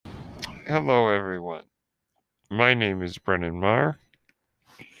Hello, everyone. My name is Brennan Marr.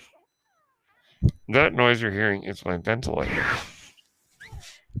 That noise you're hearing is my ventilator.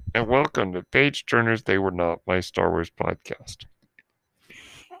 And welcome to Page Turners They Were Not, my Star Wars podcast.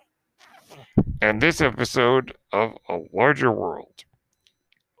 And this episode of A Larger World.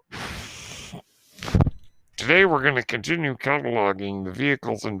 Today we're going to continue cataloging the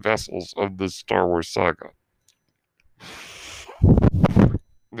vehicles and vessels of the Star Wars saga.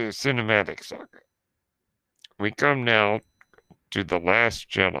 The cinematic saga. We come now to The Last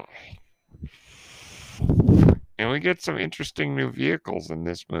Jedi. And we get some interesting new vehicles in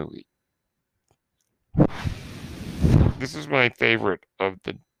this movie. This is my favorite of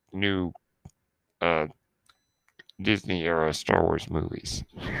the new Disney era Star Wars movies.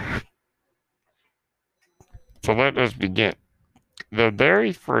 So let us begin. The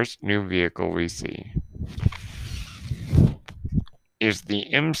very first new vehicle we see is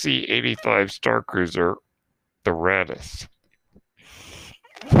the MC-85 Star Cruiser, the Raddus.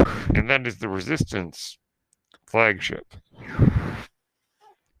 And that is the Resistance flagship,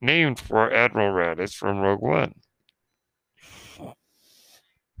 named for Admiral Raddus from Rogue One.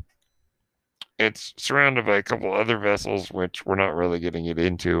 It's surrounded by a couple other vessels, which we're not really getting it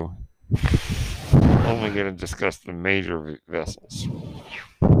into. Only going to discuss the major vessels.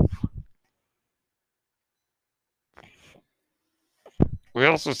 We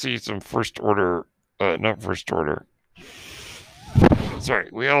also see some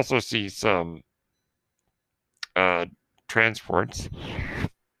we also see some transports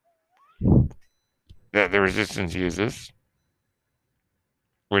that the Resistance uses,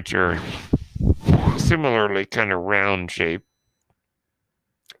 which are similarly kind of round shape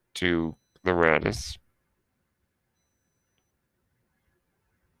to the Raddus.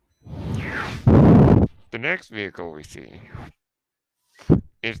 The next vehicle we see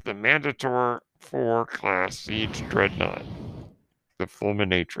is the Manticore 4 class siege dreadnought, the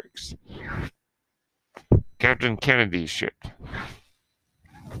Fulminatrix, Captain Kennedy's ship,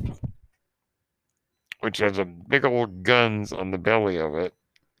 which has a big old guns on the belly of it,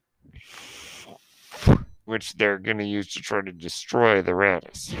 which they're going to use to try to destroy the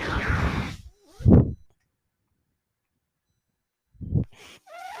Raddus.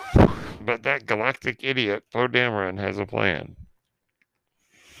 But that galactic idiot, Poe Dameron, has a plan.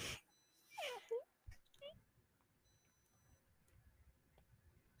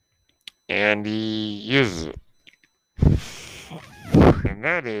 And he uses it. And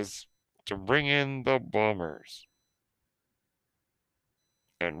that is to bring in the bombers.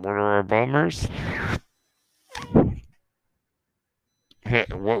 And what are our bombers?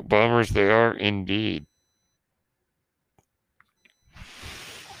 What bombers they are, indeed.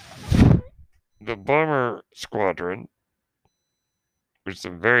 The Bomber Squadron, which is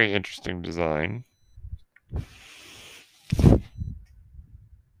a very interesting design,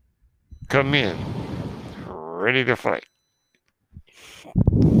 come in, ready to fight.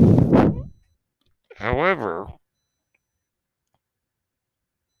 However,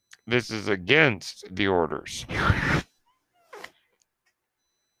 this is against the orders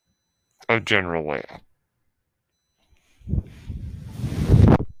of General Leia.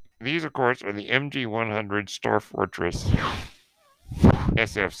 These, of course, are the MG-100 Star Fortress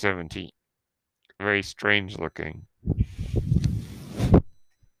SF-17. Very strange looking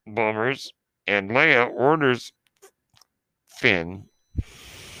bombers. And Leia orders Leia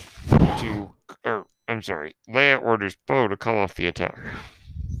orders Poe to call off the attack.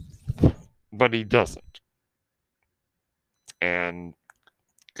 But he doesn't. And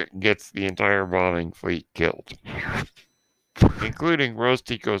gets the entire bombing fleet killed, including Rose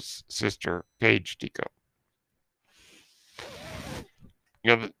Tico's sister, Paige Tico.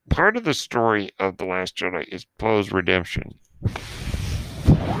 Part of the story of The Last Jedi is Poe's redemption.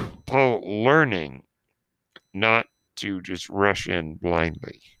 Poe learning not to just rush in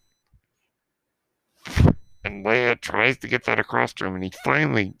blindly. And Leia tries to get that across to him, and he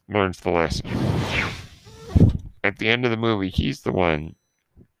finally learns the lesson. At the end of the movie, he's the one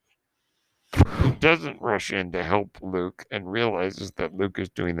who doesn't rush in to help Luke and realizes that Luke is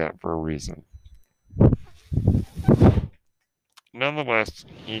doing that for a reason. Nonetheless,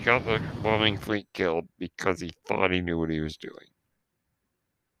 he got the bombing fleet killed because he thought he knew what he was doing.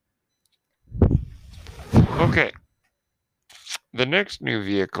 Okay. The next new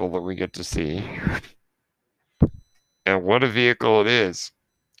vehicle that we get to see, and what a vehicle it is,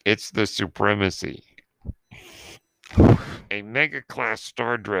 it's the Supremacy. A Mega Class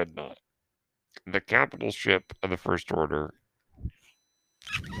Star Dreadnought, the capital ship of the First Order,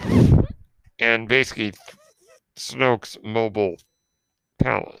 and basically Snoke's mobile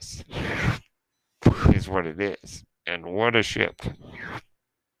palace, is what it is. And what a ship.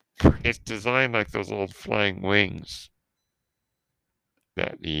 It's designed like those old flying wings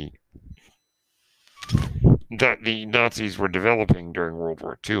that the Nazis were developing during World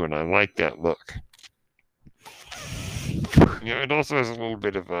War II, and I like that look. It also has a little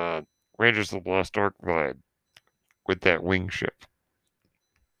bit of a Raiders of the Lost Ark vibe with that wing ship.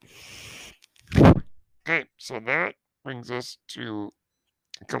 Okay, so that brings us to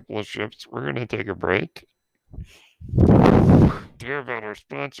a couple of ships. We're going to take a break. To hear about our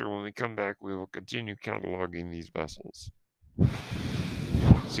sponsor, when we come back, we will continue cataloging these vessels.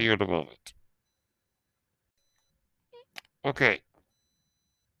 See you in a moment. Okay,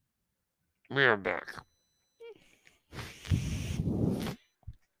 we are back.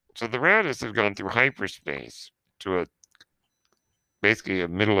 So the Rattus have gone through hyperspace to basically a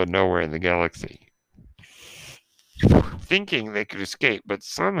middle of nowhere in the galaxy, thinking they could escape, but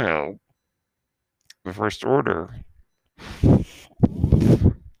somehow the First Order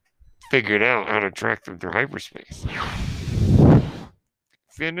figured out how to track them through hyperspace.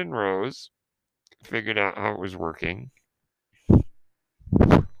 Finn and Rose figured out how it was working,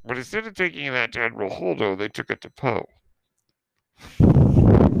 but instead of taking that to Admiral Holdo, they took it to Poe.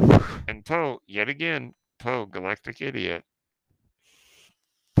 And Poe, yet again, galactic idiot,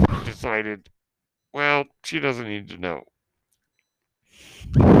 decided, well, she doesn't need to know.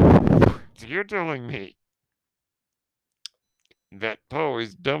 So you're telling me that Poe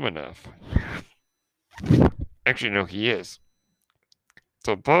is dumb enough. Actually, no, he is.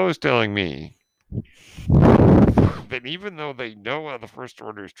 So Poe is telling me that even though they know how the First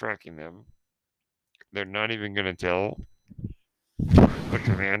Order is tracking them, they're not even going to tell the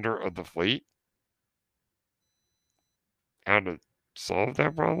commander of the fleet how to solve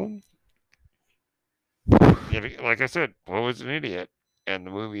that problem? Like I said, Poe is an idiot, and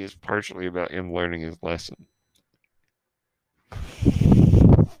the movie is partially about him learning his lesson.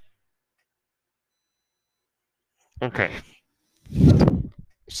 Okay.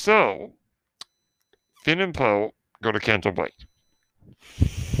 So, Finn and Poe go to Canto Bight.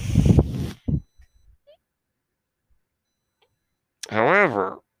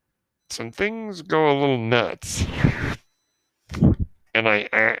 However, some things go a little nuts. And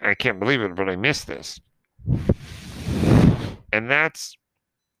I can't believe it, but I missed this. And that's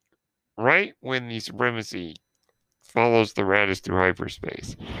right when the Supremacy follows the Rattus through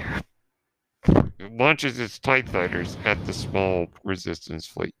hyperspace. It launches its TIE fighters at the small Resistance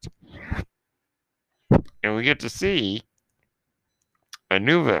fleet. And we get to see a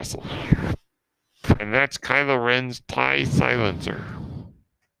new vessel. And that's Kylo Ren's TIE Silencer.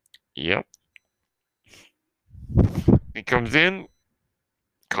 Yep. He comes in,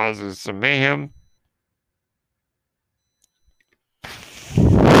 causes some mayhem.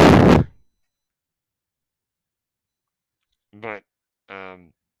 But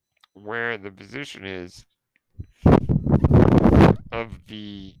where the position is of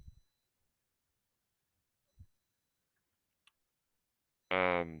the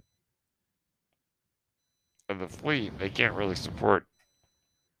fleet, they can't really support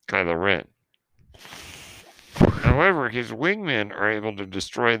Kylo Ren. However, his wingmen are able to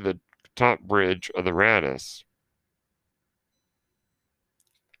destroy the top bridge of the Rattus,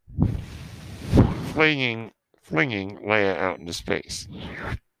 flinging Leia out into space.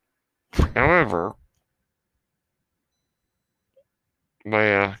 However,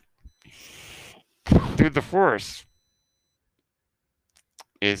 Leia, through the Force,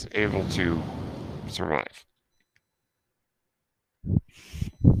 is able to survive.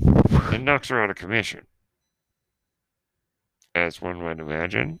 It knocks her out of commission, as one might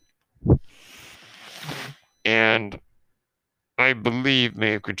imagine, and I believe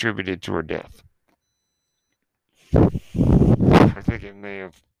may have contributed to her death. I think it may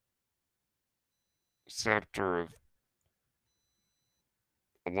have sapped her of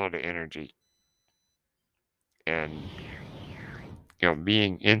a lot of energy. And,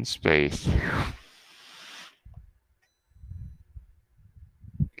 being in space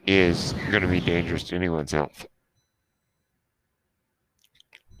is going to be dangerous to anyone's health.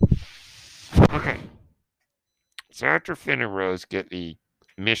 Okay. So after Finn and Rose get the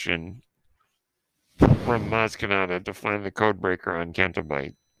mission from Maz Kanata to find the codebreaker on Canto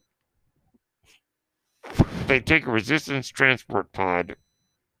Bight, they take a Resistance transport pod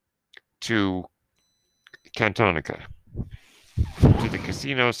to Cantonica, to the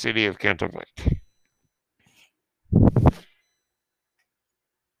casino city of Canto Bight.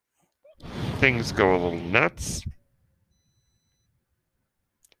 Things go a little nuts,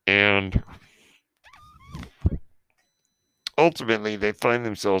 and ultimately, they find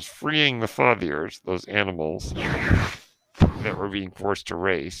themselves freeing the fathiers, those animals that were being forced to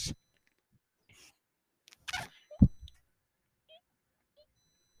race.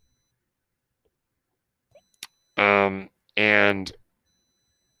 And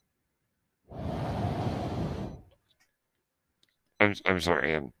I'm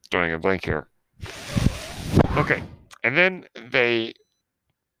sorry, I'm drawing a blank here. Okay, and then they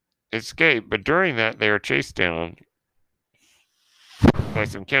escape, but during that, they are chased down by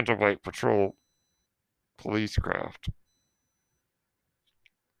some Canto Bight Patrol police craft.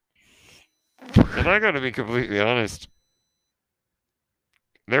 And I gotta be completely honest,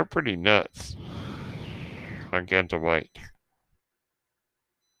 they're pretty nuts on Canto Bight.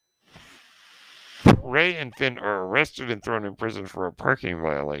 Ray and Finn are arrested and thrown in prison for a parking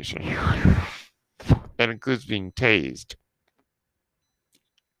violation. That includes being tased.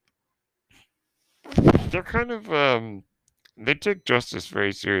 They're kind of, they take justice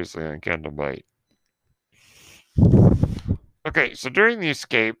very seriously on Canto Bight. Okay, so during the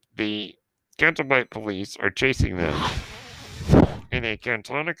escape, the Canto Bight police are chasing them in a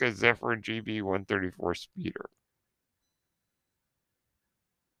Cantonica Zephyr GB 134 speeder.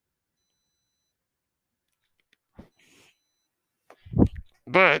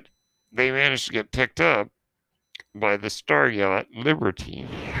 But they managed to get picked up by the star yacht Libertine,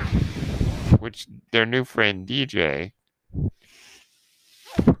 which their new friend DJ,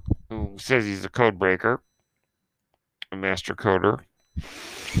 who says he's a code breaker, a master coder,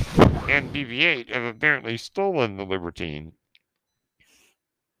 and BB-8 have apparently stolen the Libertine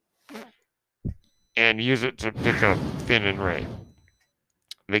and use it to pick up Finn and Ray.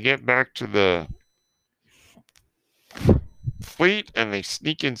 They get back to the fleet and they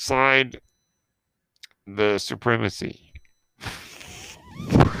sneak inside the Supremacy.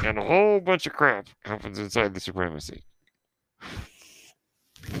 And a whole bunch of crap happens inside the Supremacy.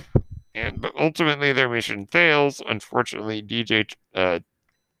 But ultimately their mission fails. Unfortunately, DJ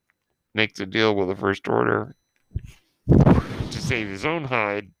makes a deal with the First Order to save his own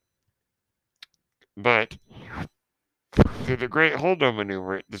hide. But through the Great Holdo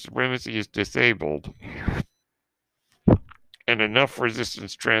maneuver, the Supremacy is disabled. And enough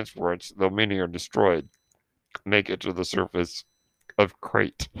resistance transports, though many are destroyed, make it to the surface of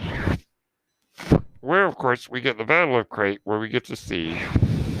Crate. Where, of course, we get the Battle of Crate, where we get to see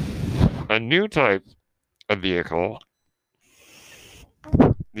a new type of vehicle,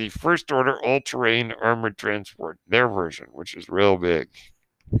 the First Order All-Terrain Armored Transport, their version, which is real big.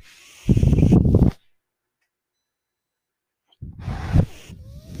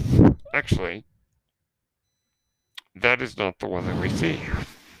 Actually, that is not the one that we see.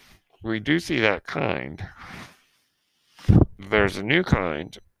 We do see that kind. There's a new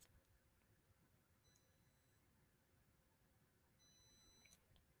kind.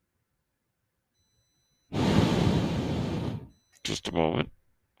 Just a moment.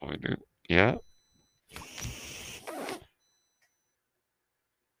 We do. Yeah.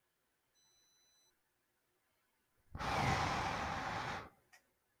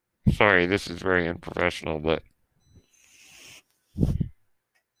 Sorry, this is very unprofessional, but the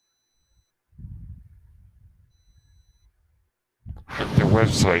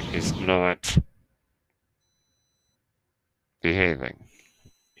website is not behaving.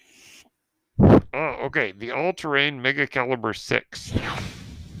 Oh, okay. The all-terrain Mega Caliber 6.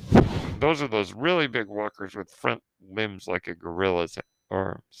 Those are those really big walkers with front limbs like a gorilla's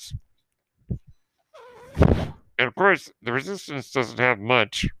arms. And of course, the Resistance doesn't have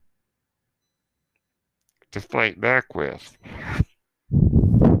much to fight back with.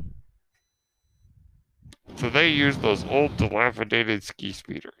 So they use those old dilapidated ski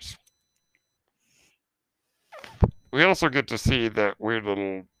speeders. We also get to see that weird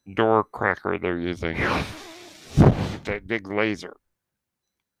little door cracker they're using. That big laser.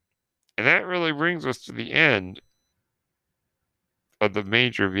 And that really brings us to the end of the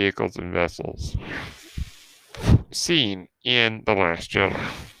major vehicles and vessels seen in The Last Jedi.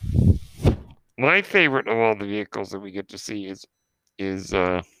 My favorite of all the vehicles that we get to see is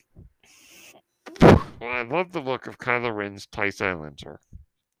well, I love the look of Kylo Ren's TIE Silencer.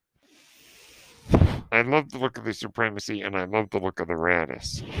 I love the look of the Supremacy, and I love the look of the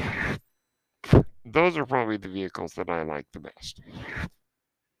Raddus. Those are probably the vehicles that I like the best.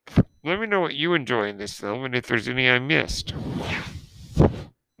 Let me know what you enjoy in this film, and if there's any I missed.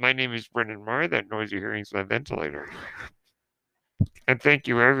 My name is Brendan Marr. That noise you're hearing is my ventilator. And thank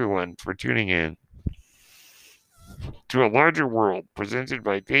you, everyone, for tuning in to A Larger World, presented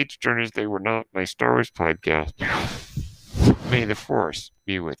by Page Turners They Were Not, my Star Wars podcast. May the Force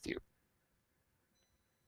be with you.